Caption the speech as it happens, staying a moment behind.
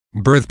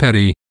Berthe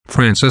Petit,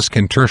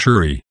 Franciscan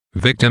Tertiary,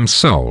 victim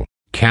soul,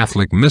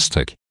 Catholic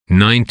mystic,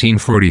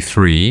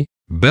 1943,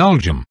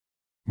 Belgium.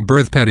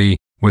 Berthe Petit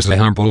was a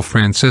humble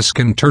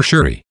Franciscan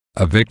Tertiary,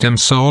 a victim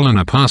soul and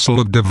apostle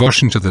of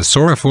devotion to the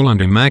sorrowful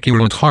and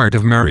immaculate heart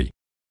of Mary.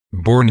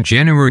 Born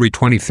January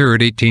 23,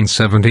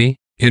 1870,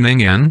 in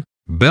Engen,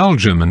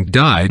 Belgium, and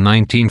died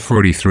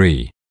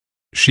 1943.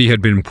 She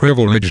had been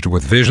privileged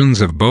with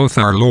visions of both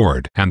our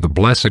Lord and the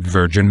Blessed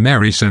Virgin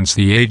Mary since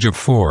the age of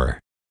 4.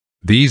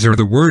 These are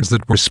the words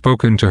that were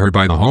spoken to her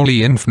by the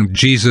Holy Infant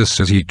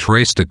Jesus as he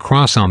traced a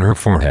cross on her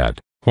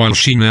forehead, while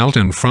she knelt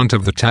in front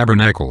of the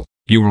tabernacle.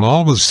 "You will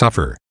always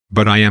suffer,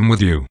 but I am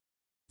with you."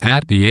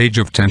 At the age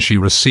of 10 she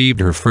received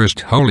her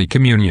first Holy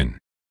Communion,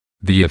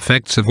 the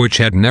effects of which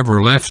had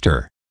never left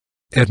her.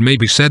 It may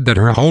be said that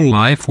her whole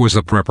life was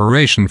a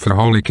preparation for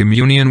Holy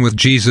Communion with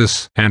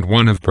Jesus and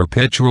one of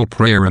perpetual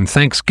prayer and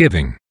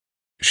thanksgiving.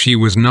 She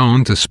was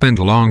known to spend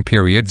long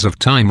periods of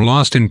time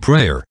lost in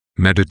prayer,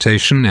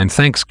 meditation and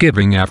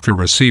thanksgiving after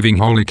receiving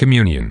Holy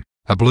Communion,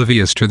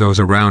 oblivious to those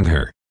around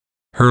her.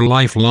 Her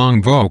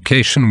lifelong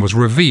vocation was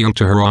revealed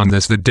to her on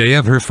this, the day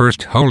of her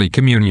first Holy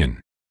Communion.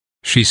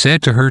 She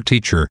said to her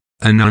teacher,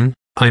 a nun,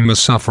 "I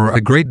must suffer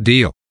a great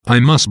deal. I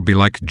must be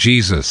like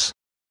Jesus."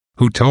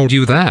 "Who told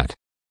you that?"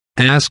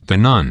 asked the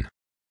nun.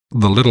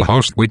 "The little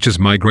host which is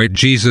my great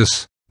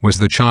Jesus," was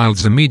the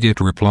child's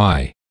immediate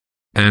reply.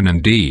 And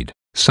indeed,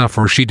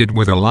 suffer she did,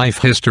 with a life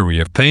history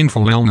of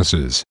painful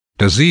illnesses,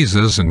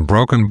 diseases and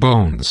broken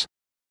bones.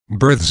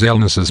 Berthe's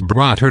illnesses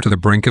brought her to the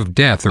brink of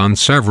death on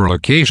several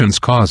occasions,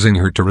 causing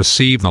her to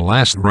receive the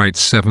last rites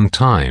 7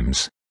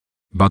 times.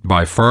 But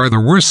by far the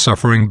worst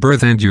suffering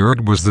Berthe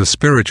endured was the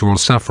spiritual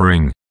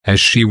suffering, as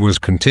she was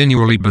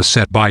continually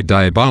beset by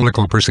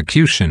diabolical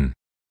persecution.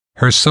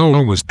 Her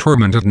soul was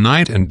tormented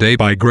night and day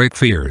by great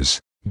fears,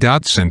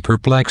 doubts and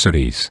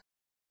perplexities.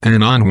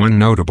 And on one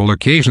notable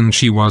occasion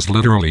she was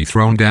literally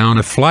thrown down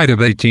a flight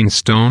of 18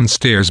 stone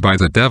stairs by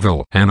the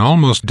devil and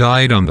almost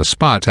died on the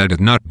spot had it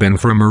not been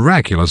for a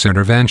miraculous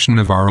intervention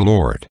of our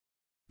Lord.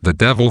 The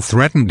devil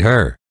threatened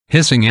her,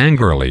 hissing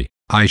angrily,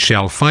 "I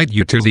shall fight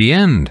you to the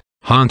end,"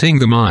 haunting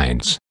the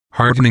minds,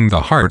 hardening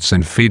the hearts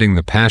and feeding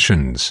the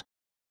passions.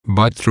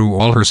 But through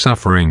all her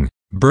suffering,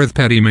 Berthe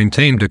Petit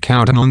maintained a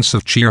countenance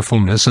of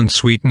cheerfulness and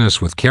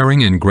sweetness, with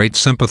caring and great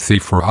sympathy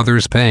for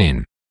others'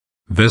 pain.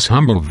 This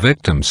humble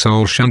victim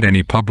soul shunned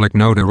any public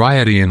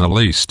notoriety in the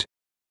least,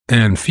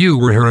 and few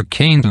were her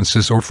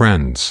acquaintances or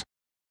friends.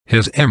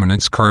 His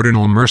Eminence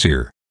Cardinal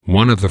Mercier,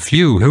 one of the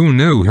few who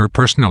knew her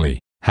personally,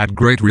 had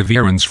great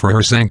reverence for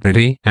her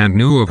sanctity and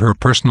knew of her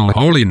personal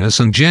holiness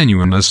and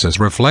genuineness as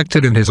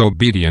reflected in his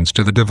obedience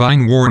to the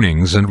divine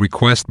warnings and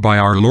request by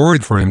our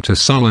Lord for him to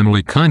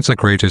solemnly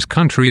consecrate his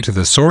country to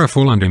the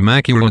sorrowful and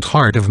immaculate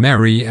heart of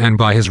Mary, and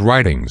by his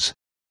writings.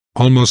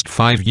 Almost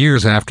 5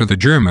 years after the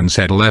Germans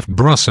had left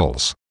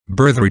Brussels,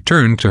 Berthe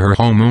returned to her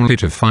home only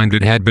to find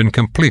it had been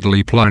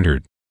completely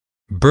plundered.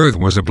 Berthe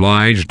was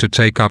obliged to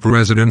take up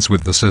residence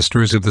with the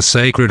Sisters of the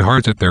Sacred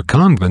Heart at their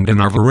convent in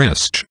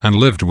Arvarest, and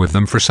lived with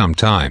them for some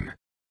time.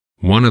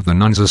 One of the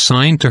nuns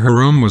assigned to her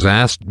room was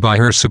asked by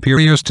her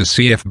superiors to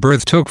see if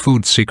Berthe took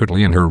food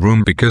secretly in her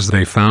room, because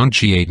they found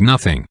she ate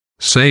nothing,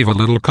 save a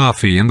little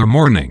coffee in the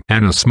morning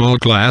and a small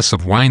glass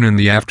of wine in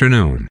the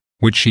afternoon,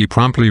 which she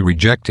promptly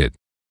rejected.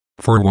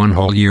 For 1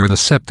 whole year the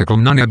sceptical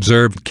nun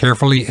observed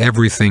carefully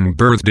everything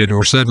Berthe did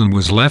or said, and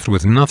was left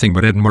with nothing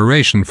but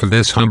admiration for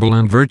this humble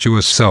and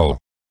virtuous soul.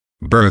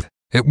 Berthe,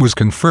 it was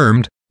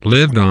confirmed,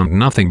 lived on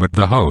nothing but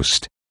the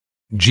host.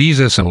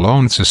 Jesus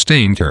alone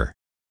sustained her.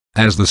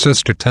 As the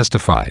sister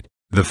testified,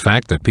 the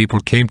fact that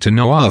people came to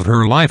know of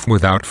her life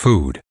without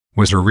food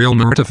was a real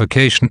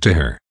mortification to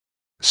her.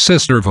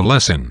 Sister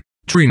Valessin,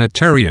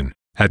 Trinitarian,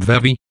 at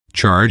Vevey,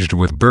 charged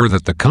with Berthe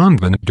at the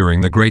convent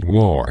during the Great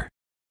War.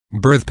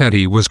 Berthe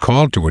Petit was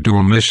called to a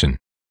dual mission.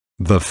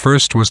 The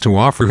first was to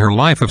offer her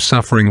life of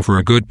suffering for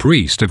a good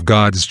priest of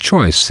God's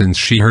choice, since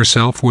she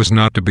herself was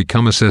not to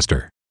become a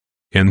sister.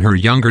 In her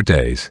younger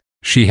days,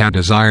 she had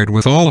desired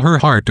with all her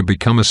heart to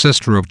become a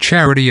Sister of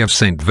Charity of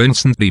St.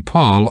 Vincent de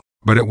Paul,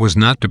 but it was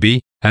not to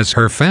be, as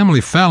her family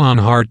fell on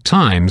hard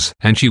times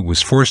and she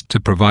was forced to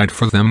provide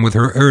for them with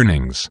her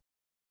earnings.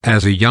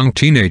 As a young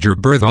teenager,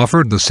 Berthe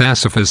offered the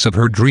sacrifice of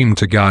her dream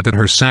to God, that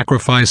her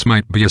sacrifice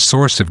might be a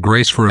source of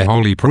grace for a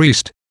holy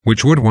priest,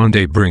 which would one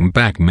day bring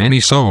back many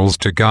souls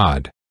to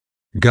God.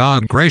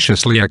 God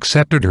graciously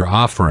accepted her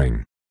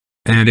offering,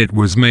 and it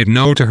was made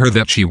known to her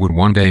that she would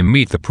one day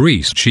meet the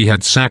priest she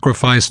had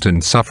sacrificed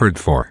and suffered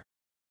for.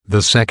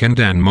 The second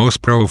and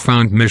most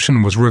profound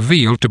mission was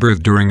revealed to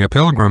Berthe during a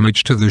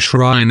pilgrimage to the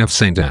shrine of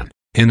Saint Anne,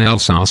 in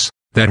Alsace,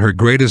 that her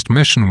greatest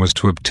mission was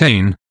to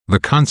obtain the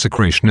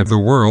consecration of the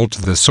world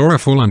to the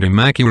sorrowful and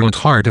immaculate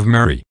heart of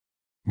Mary.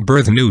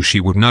 Berthe knew she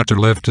would not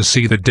live to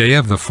see the day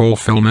of the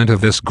fulfillment of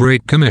this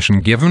great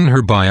commission given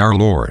her by our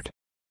Lord.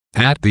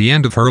 At the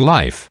end of her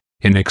life,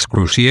 in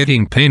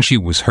excruciating pain, she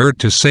was heard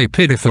to say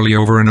pitifully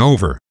over and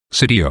over,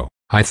 "Sitio,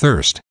 I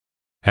thirst."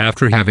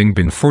 After having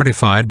been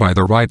fortified by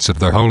the rites of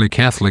the Holy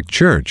Catholic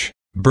Church,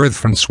 Berthe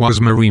Françoise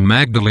Marie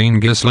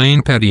Magdalene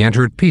Ghislaine Petit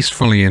entered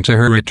peacefully into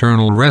her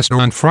eternal rest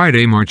on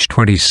Friday, March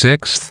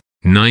 26,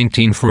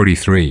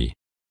 1943.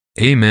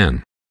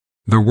 Amen.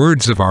 The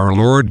words of our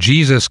Lord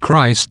Jesus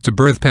Christ to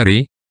Berthe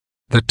Petit.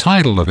 The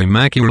title of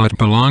Immaculate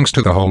belongs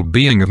to the whole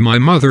being of my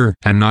mother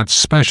and not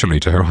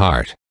specially to her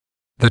heart.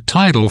 The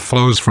title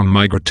flows from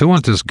my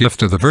gratuitous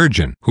gift to the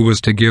Virgin who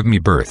was to give me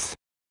birth.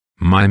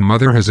 My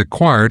mother has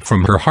acquired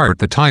from her heart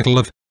the title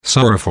of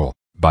sorrowful,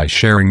 by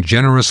sharing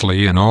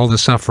generously in all the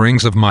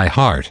sufferings of my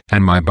heart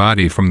and my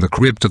body from the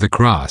crib to the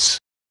cross.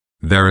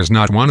 There is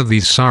not one of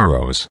these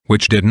sorrows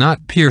which did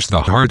not pierce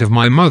the heart of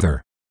my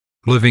mother.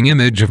 Living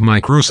image of my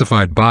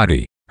crucified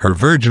body, her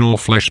virginal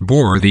flesh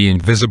bore the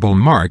invisible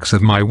marks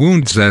of my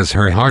wounds as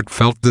her heart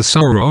felt the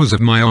sorrows of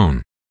my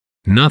own.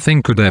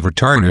 Nothing could ever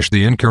tarnish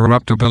the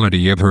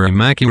incorruptibility of her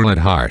immaculate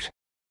heart.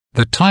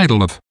 The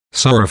title of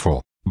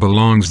sorrowful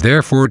belongs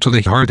therefore to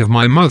the heart of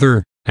my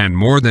mother, and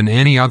more than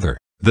any other,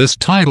 this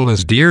title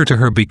is dear to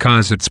her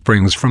because it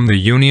springs from the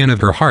union of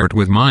her heart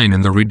with mine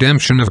in the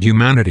redemption of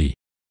humanity.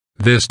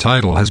 This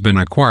title has been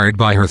acquired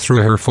by her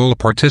through her full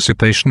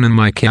participation in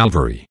my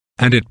Calvary,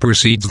 and it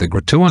precedes the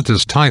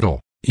gratuitous title,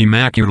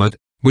 Immaculate,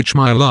 which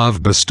my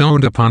love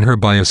bestowed upon her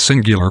by a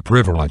singular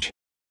privilege.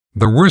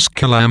 The worst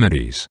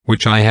calamities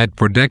which I had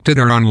predicted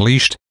are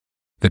unleashed.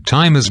 The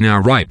time is now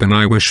ripe and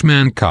I wish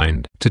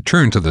mankind to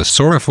turn to the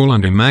sorrowful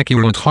and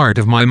immaculate heart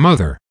of my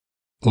mother.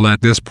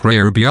 Let this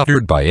prayer be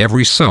uttered by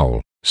every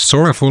soul.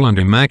 Sorrowful and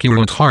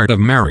immaculate heart of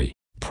Mary,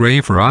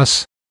 pray for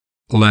us.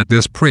 Let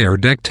this prayer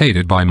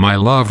dictated by my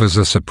love as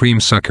a supreme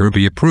succor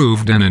be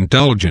approved and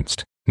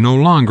indulgenced, no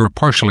longer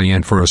partially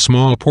and for a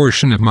small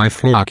portion of my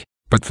flock,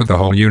 but for the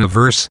whole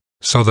universe,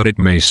 so that it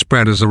may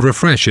spread as a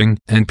refreshing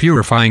and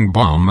purifying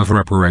balm of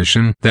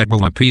reparation that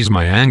will appease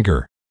my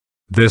anger.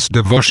 This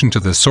devotion to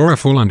the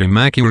sorrowful and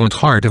immaculate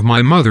heart of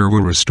my mother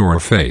will restore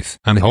faith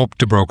and hope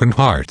to broken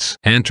hearts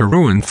and to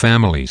ruined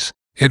families.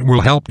 It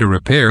will help to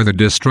repair the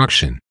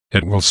destruction.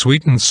 It will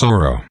sweeten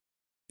sorrow.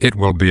 It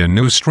will be a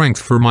new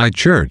strength for my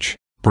church,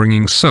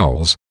 bringing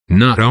souls,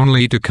 not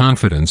only to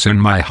confidence in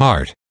my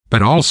heart,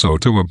 but also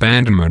to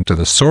abandonment to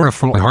the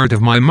sorrowful heart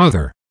of my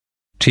mother.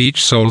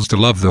 Teach souls to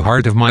love the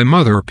heart of my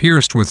mother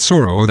pierced with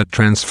sorrow that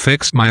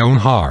transfixed my own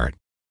heart.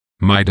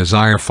 My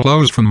desire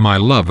flows from my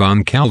love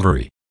on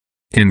Calvary.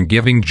 In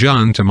giving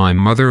John to my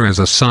mother as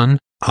a son,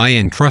 I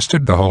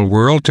entrusted the whole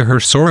world to her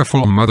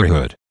sorrowful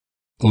motherhood.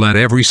 Let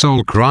every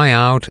soul cry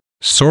out,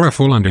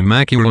 Sorrowful and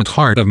Immaculate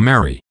Heart of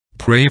Mary,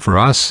 pray for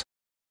us.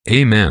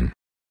 Amen.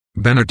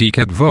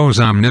 Benedicat vos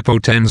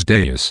omnipotens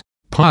Deus,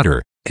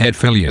 Pater, et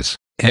Filius,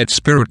 et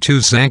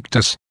Spiritus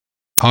Sanctus.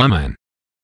 Amen.